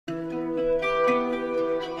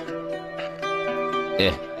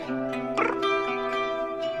Yeah.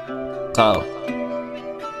 Cold.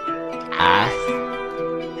 Ice.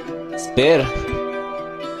 Spitter.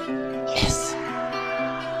 Yes.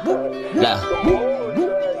 Love.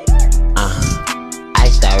 I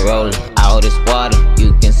start rolling all this water,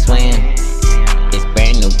 you can swim. This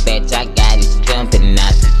brand new batch I got is jumping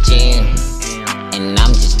out the gym. And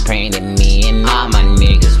I'm just praying that me and all my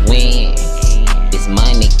niggas win. This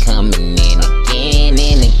money coming in again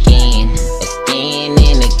and again, again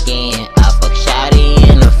and again. I fuck shawty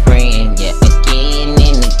and a friend, yeah, again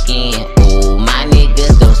and again. Ooh, my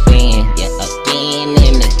niggas don't spin, yeah, again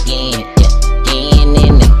and again, yeah, again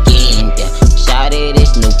and again, yeah. Shawty,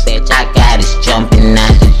 this new bitch I got is jumping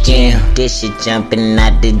out the gym. This shit jumping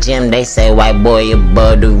out the gym. They say white boy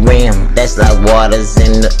above the rim. That's like waters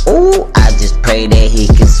in the ooh. I just pray that he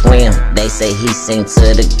can swim. They say he sink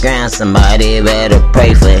to the ground. Somebody better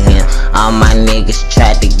pray for him. All my niggas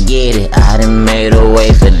tried to get it. I done made a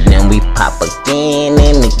way for them. We pop again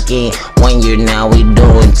and again. 1 year now we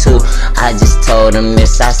doing 2. I just told them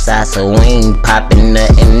it's outside, so we ain't popping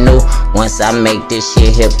nothing new. Once I make this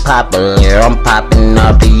shit hip popular, I'm popping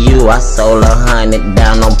up to you. I sold 100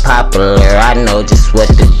 down on popular. I know just what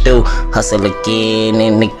to do. Hustle again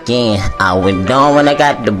and again. I went down when I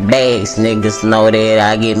got the bags. Niggas know that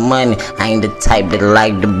I get money. I ain't the type that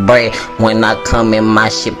like to brag. When I come in my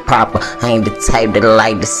shit proper, I ain't the type that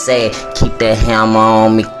like to say it. Keep the hammer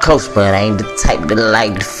on me close, but I ain't the type that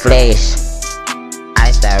like to flash.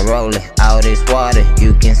 I start rolling all this water,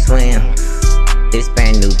 you can swim. This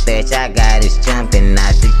brand new batch I got is jumping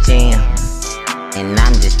out the gym. And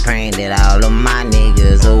I'm just praying that all of my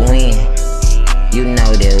niggas will win. You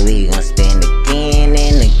know that we gon' spend again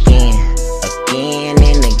and again, again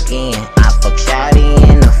and again. I fuck shawty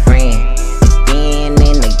and a friend, again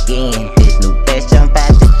and again. This new bitch jump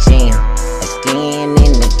out the gym, again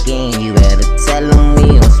and again. You better tell them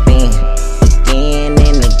we gon' spend again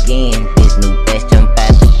and again. This new bitch jump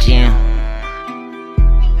out the gym.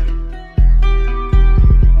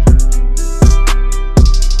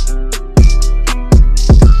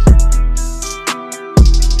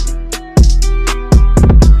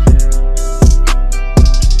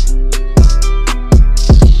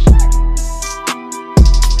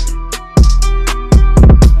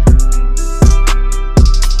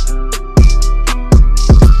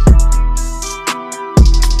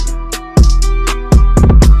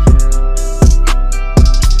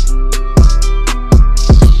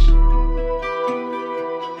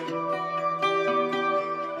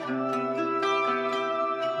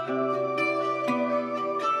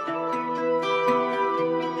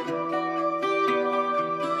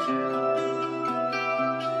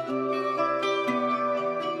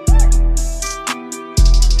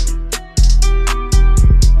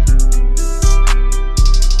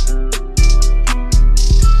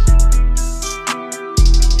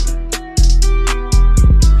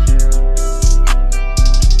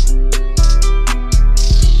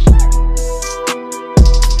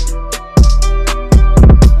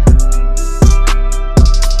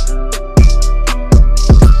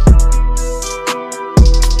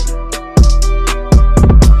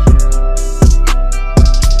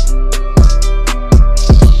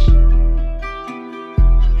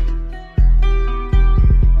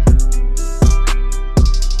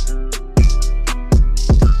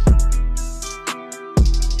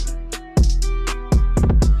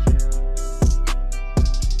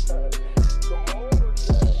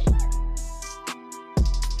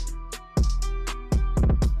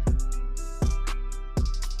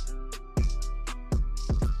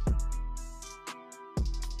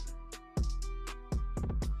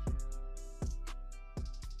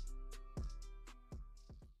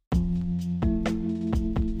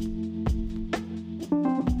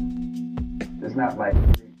 It's not like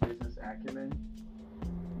business acumen.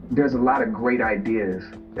 There's a lot of great ideas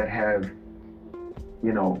that have,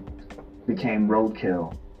 became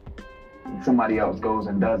roadkill. Somebody else goes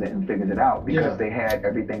and does it and figures it out because they had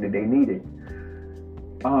everything that they needed.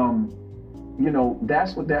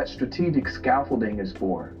 That's what that strategic scaffolding is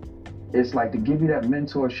for. It's like to give you that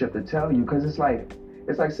mentorship to tell you, because it's like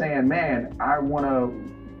saying, man, I want to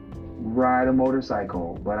ride a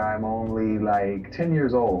motorcycle, but I'm only like 10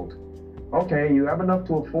 years old. Okay, you have enough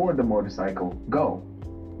to afford the motorcycle, go.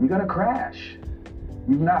 You're gonna crash.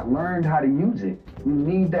 You've not learned how to use it. You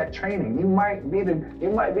need that training. You might be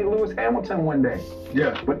Lewis Hamilton one day.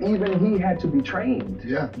 Yeah. But even he had to be trained.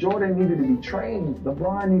 Yeah. Jordan needed to be trained.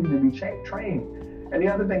 LeBron needed to be trained. And the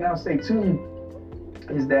other thing I'll say too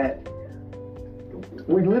is that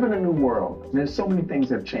we live in a new world. There's so many things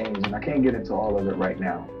that have changed, and I can't get into all of it right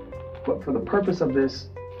now. But for the purpose of this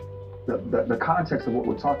the context of what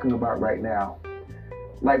we're talking about right now.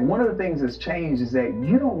 Like, one of the things that's changed is that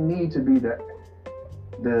you don't need to be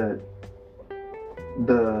the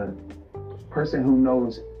person who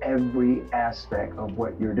knows every aspect of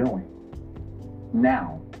what you're doing.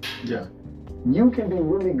 Now, Yeah. you can be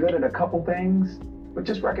really good at a couple things, but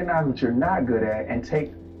just recognize what you're not good at and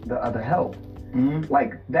take the other help. Mm-hmm.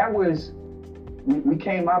 Like, that was, we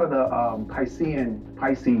came out of the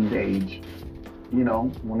Pisces age, you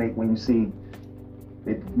know, when you see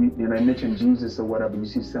it, you know, they mention Jesus or whatever, you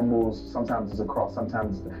see symbols, sometimes it's a cross,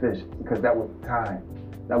 sometimes it's the fish, because that was the time,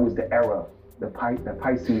 that was the era, the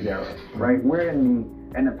Pisces era, right? We're in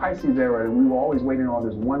the Pisces era, we were always waiting on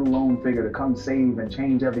this one lone figure to come save and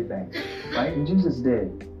change everything, right? And Jesus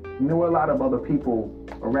did. And there were a lot of other people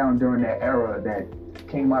around during that era that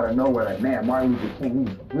came out of nowhere, like, man, Martin Luther King,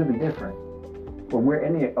 he's really different. But we're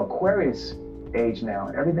in the Aquarius age now.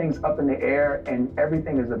 Everything's up in the air and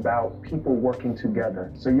everything is about people working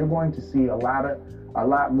together. So you're going to see a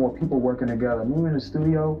lot more people working together. When we're in the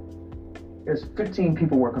studio, there's 15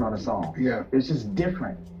 people working on a song. Yeah. It's just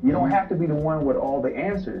different. You don't have to be the one with all the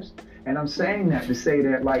answers. And I'm saying that to say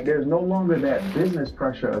that, like, there's no longer that business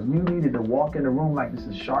pressure of you needed to walk in the room like this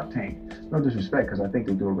is Shark Tank. No disrespect, because I think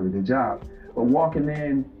they do a really good job. But walking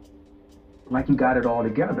in like you got it all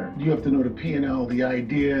together. You have to know the P&L, the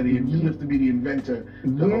idea, you have to be the inventor.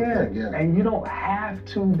 The whole thing, yeah. And you don't have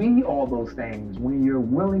to be all those things when you're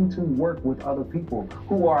willing to work with other people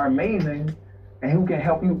who are amazing and who can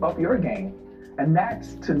help you up your game. And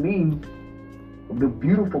that's, to me, the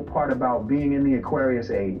beautiful part about being in the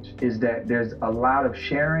Aquarius age is that there's a lot of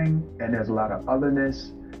sharing and there's a lot of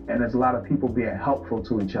otherness and there's a lot of people being helpful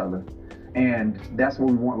to each other. And that's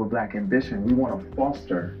what we want with Black Ambition. We want to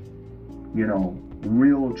foster, you know,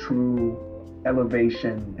 real, true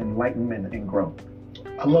elevation, enlightenment, and growth.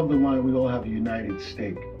 I love the line, we all have a united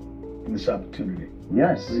stake in this opportunity.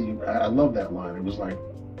 Yes. I love that line. It was like,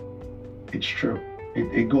 it's true.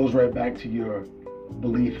 It goes right back to your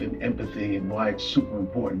belief in empathy and why it's super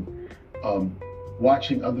important.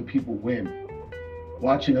 Watching other people win,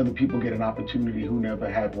 watching other people get an opportunity who never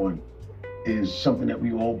had one is something that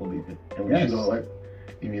we all believe in. And we should all, I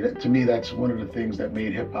mean, to me, that's one of the things that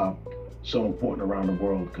made hip hop so important around the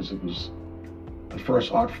world, because it was the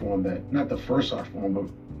first art form that, not the first art form, but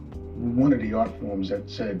one of the art forms that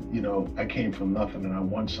said, you know, I came from nothing and I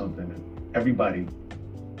want something. And everybody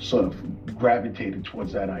sort of gravitated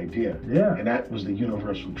towards that idea. Yeah. And that was the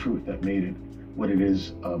universal truth that made it what it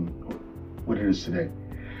is today.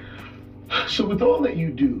 So with all that you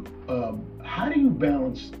do, how do you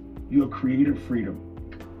balance your creative freedom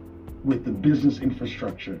with the business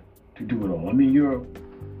infrastructure to do it all? I mean, you're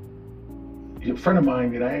a friend of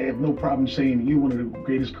mine, and I have no problem saying you're one of the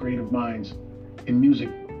greatest creative minds in music,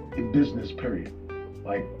 in business, period.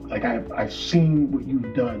 Like I've seen what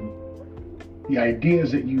you've done, the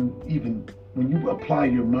ideas that you, even when you apply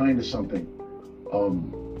your mind to something,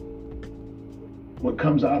 what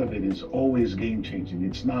comes out of it is always game changing.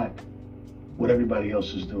 It's not what everybody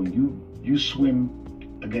else is doing. You swim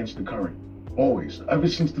against the current, always, ever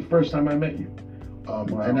since the first time I met you. Wow.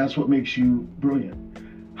 And that's what makes you brilliant.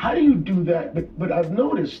 How do you do that? But I've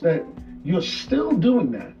noticed that you're still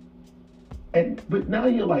doing that. But now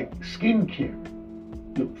you're like skincare,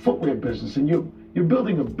 your footwear business, and you're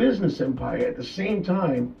building a business empire at the same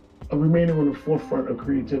time of remaining on the forefront of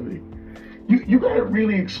creativity. You gotta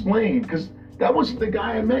really explain, because that wasn't the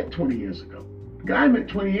guy I met 20 years ago. The guy I met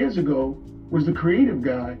 20 years ago was the creative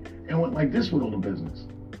guy and went like this with all the business.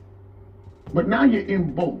 But now you're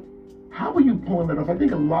in both. How are you pulling that off? I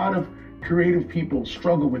think a lot of creative people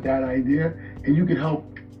struggle with that idea, and you can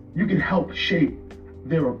help shape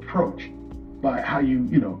their approach by how you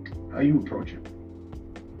approach it.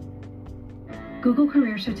 Google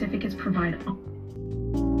Career Certificates provide